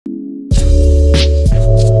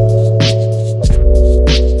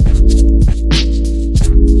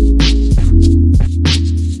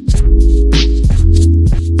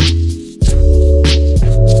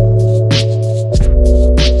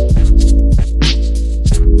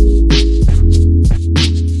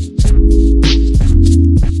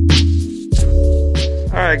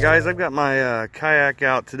Alright guys, I've got my kayak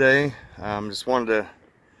out today. Just wanted to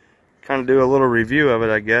kind of do a little review of it,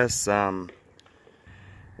 I guess.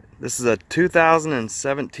 This is a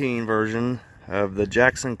 2017 version of the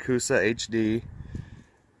Jackson Coosa HD.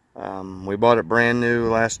 We bought it brand new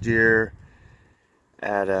last year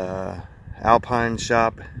at a Alpine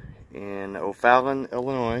shop in O'Fallon,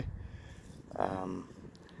 Illinois. And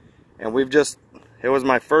it was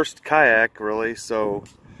my first kayak really, so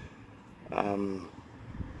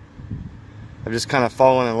I've just kind of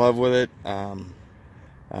fallen in love with it.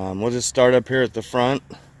 We'll just start up here at the front.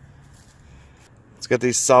 It's got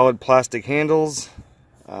these solid plastic handles.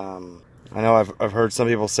 I know I've heard some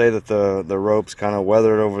people say that the ropes kind of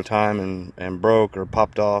weathered over time and broke or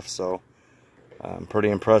popped off, so I'm pretty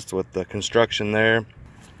impressed with the construction there.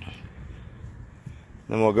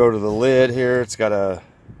 Then we'll go to the lid here. It's got a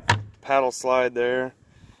paddle slide there,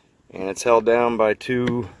 and it's held down by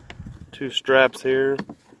two straps here.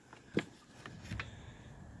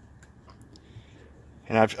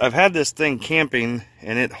 And I've had this thing camping,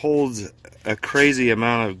 and it holds a crazy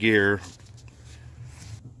amount of gear.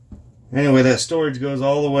 Anyway, that storage goes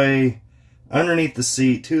all the way underneath the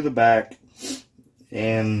seat to the back,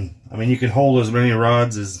 and I mean, you can hold as many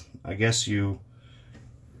rods as I guess you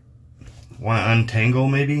want to untangle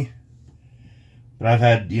maybe, but I've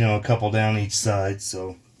had, you know, a couple down each side.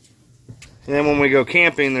 So, and then when we go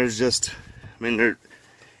camping, there's just, I mean,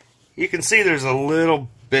 you can see there's a little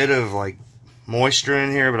bit of like moisture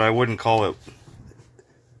in here, but I wouldn't call it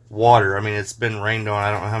water. I mean, it's been rained on I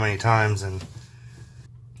don't know how many times, and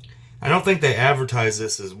I don't think they advertise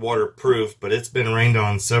this as waterproof, but it's been rained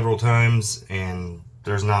on several times, and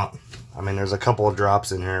there's not, I mean, there's a couple of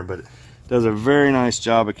drops in here, but it does a very nice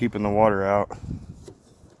job of keeping the water out.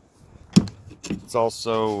 It's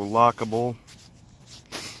also lockable,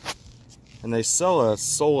 and they sell a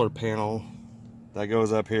solar panel that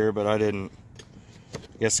goes up here, but I didn't.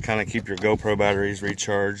 I guess kind of keep your GoPro batteries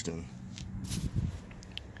recharged, and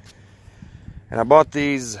I bought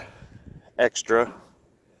these extra,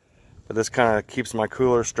 but this kind of keeps my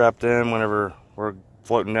cooler strapped in whenever we're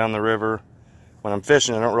floating down the river. When I'm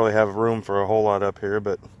fishing, I don't really have room for a whole lot up here,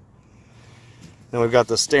 but then we've got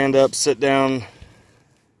the stand up, sit down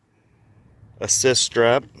assist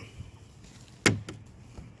strap.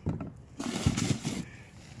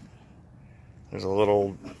 There's a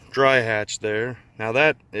little dry hatch there. Now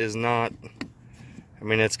that is not, I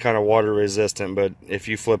mean, it's kind of water resistant, but if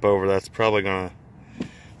you flip over, that's probably gonna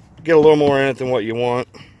get a little more in it than what you want.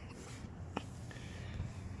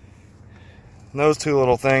 And those two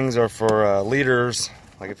little things are for leaders.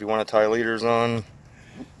 Like if you want to tie leaders on,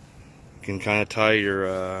 you can kind of tie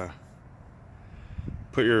your,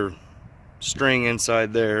 put your string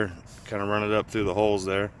inside there, kind of run it up through the holes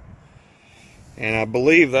there. And I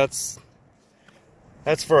believe that's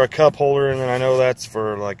for a cup holder, and then I know that's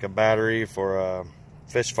for like a battery for a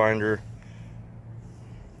fish finder.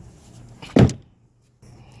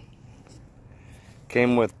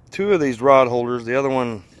 Came with two of these rod holders. The other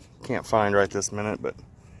one can't find right this minute, but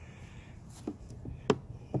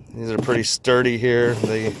these are pretty sturdy here.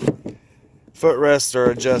 The footrests are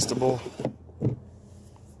adjustable.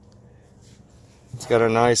 It's got a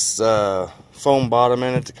nice foam bottom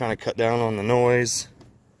in it to kind of cut down on the noise.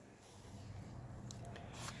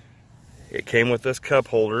 It came with this cup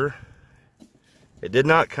holder. It did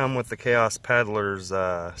not come with the Chaos Paddler's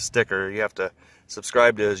sticker. You have to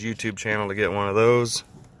subscribe to his YouTube channel to get one of those.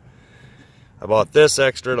 I bought this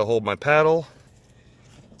extra to hold my paddle.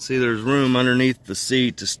 See, there's room underneath the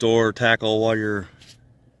seat to store tackle while you're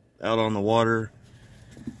out on the water.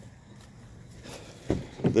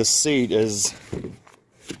 This seat it's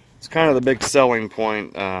kind of the big selling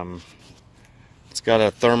point. It's got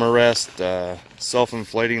a Thermarest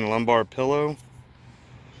self-inflating lumbar pillow.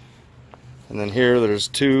 And then here there's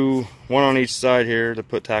one on each side here to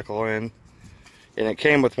put tackle in. And it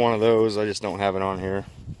came with one of those, I just don't have it on here.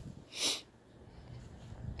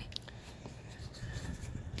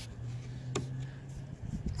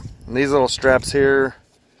 And these little straps here,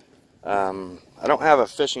 I don't have a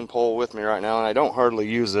fishing pole with me right now, and I don't hardly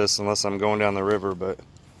use this unless I'm going down the river, but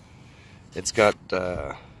it's got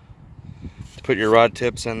to put your rod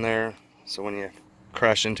tips in there, so when you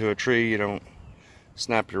crash into a tree you don't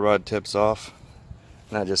snap your rod tips off,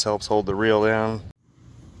 and that just helps hold the reel down.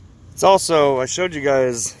 It's also, I showed you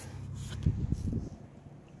guys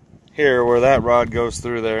here where that rod goes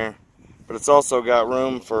through there, but it's also got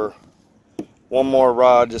room for one more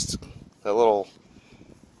rod. Just that little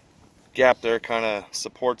gap there kind of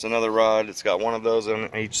supports another rod. It's got one of those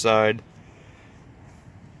on each side,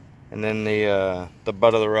 and then the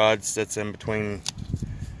butt of the rod sits in between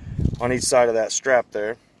on each side of that strap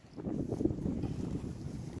there.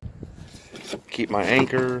 Keep my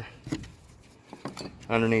anchor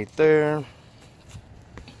underneath there.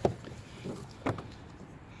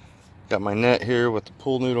 Got my net here with the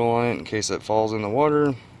pool noodle on it in case it falls in the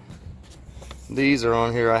water. These are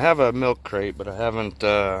on here. I have a milk crate, but I haven't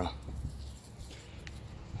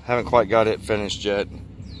quite got it finished yet.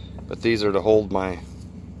 But these are to hold my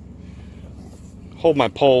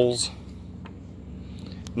poles.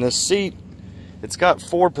 And this seat, it's got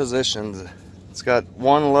 4 positions. It's got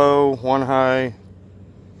 1 low, 1 high,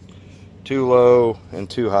 2 low, and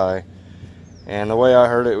 2 high. And the way I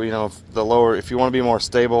heard it, you know, if you want to be more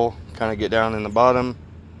stable, kind of get down in the bottom.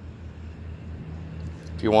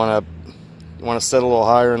 If you want to sit a little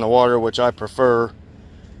higher in the water, which I prefer.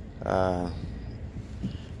 And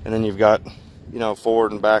then you've got, you know,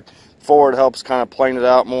 forward and back. Forward helps kind of plane it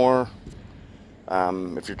out more.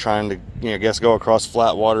 If you're trying to, you know, I guess go across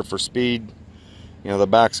flat water for speed, you know, the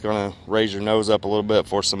back's going to raise your nose up a little bit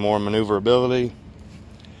for some more maneuverability.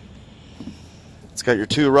 It's got your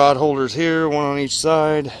 2 rod holders here, 1 on each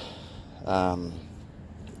side.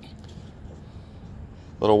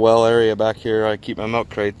 Little well area back here. I keep my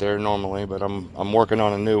milk crate there normally, but I'm working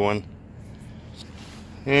on a new one.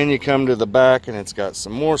 And you come to the back, and it's got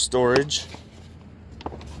some more storage.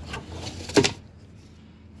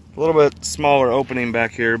 A little bit smaller opening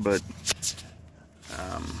back here, but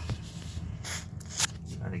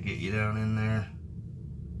try to get you down in there.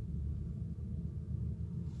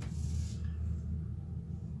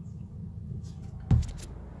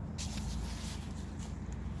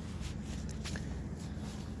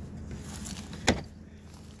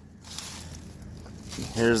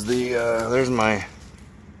 Here's there's my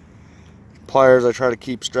pliers I try to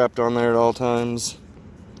keep strapped on there at all times.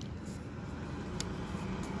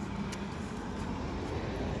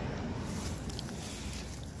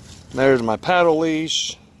 There's my paddle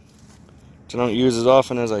leash, which I don't use as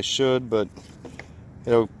often as I should, but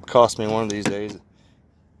it'll cost me one of these days.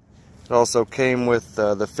 It also came with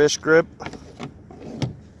the fish grip.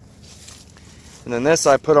 And then this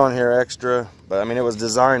I put on here extra, but I mean it was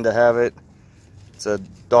designed to have it. It's a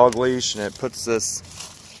dog leash, and it puts this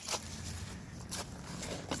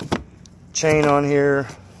chain on here.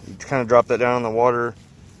 You kind of drop that down in the water.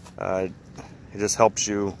 It just helps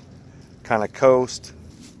you kind of coast.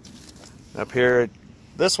 Up here,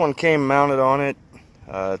 this one came mounted on it.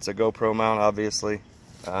 It's a GoPro mount, obviously.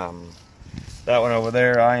 That one over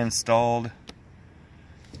there I installed.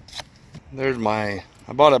 There's I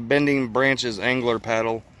bought a Bending Branches angler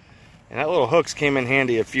paddle, and that little hooks came in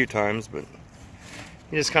handy a few times, but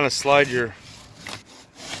you just kind of slide your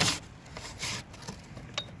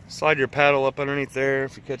paddle up underneath there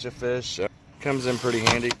if you catch a fish. Comes in pretty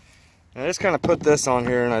handy. And I just kind of put this on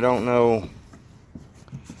here, and I don't know.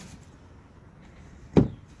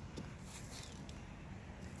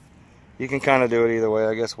 You can kind of do it either way,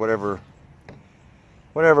 I guess. Whatever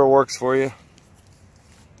works for you.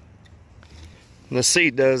 And the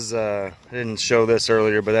seat does. I didn't show this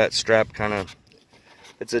earlier, but that strap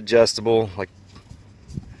it's adjustable, like.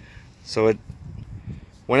 So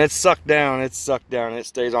when it's sucked down, it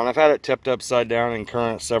stays on. I've had it tipped upside down in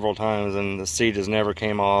current several times, and the seat has never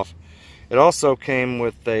came off. It also came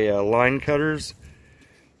with a line cutters,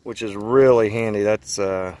 which is really handy. That's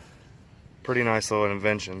a pretty nice little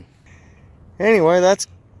invention. Anyway, that's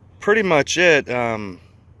pretty much it. If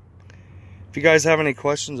you guys have any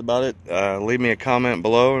questions about it, leave me a comment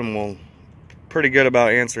below, and we'll pretty good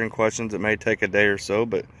about answering questions. It may take a day or so,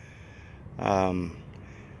 but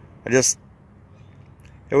it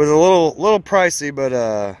was a little pricey, but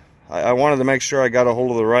I wanted to make sure I got a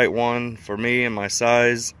hold of the right one for me and my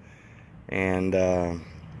size, and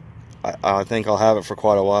I think I'll have it for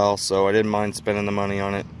quite a while, so I didn't mind spending the money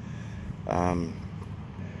on it.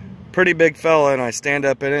 Pretty big fella, and I stand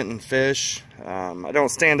up in it and fish. I don't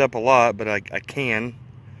stand up a lot, but I can.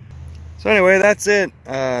 So anyway, that's it.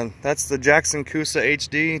 That's the Jackson Coosa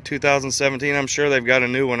HD 2017. I'm sure they've got a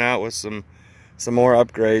new one out with some more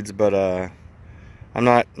upgrades, but I'm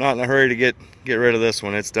not in a hurry to get rid of this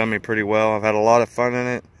one. It's done me pretty well. I've had a lot of fun in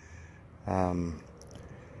it.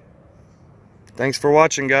 Thanks for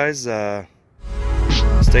watching, guys.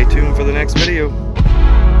 Stay tuned for the next video.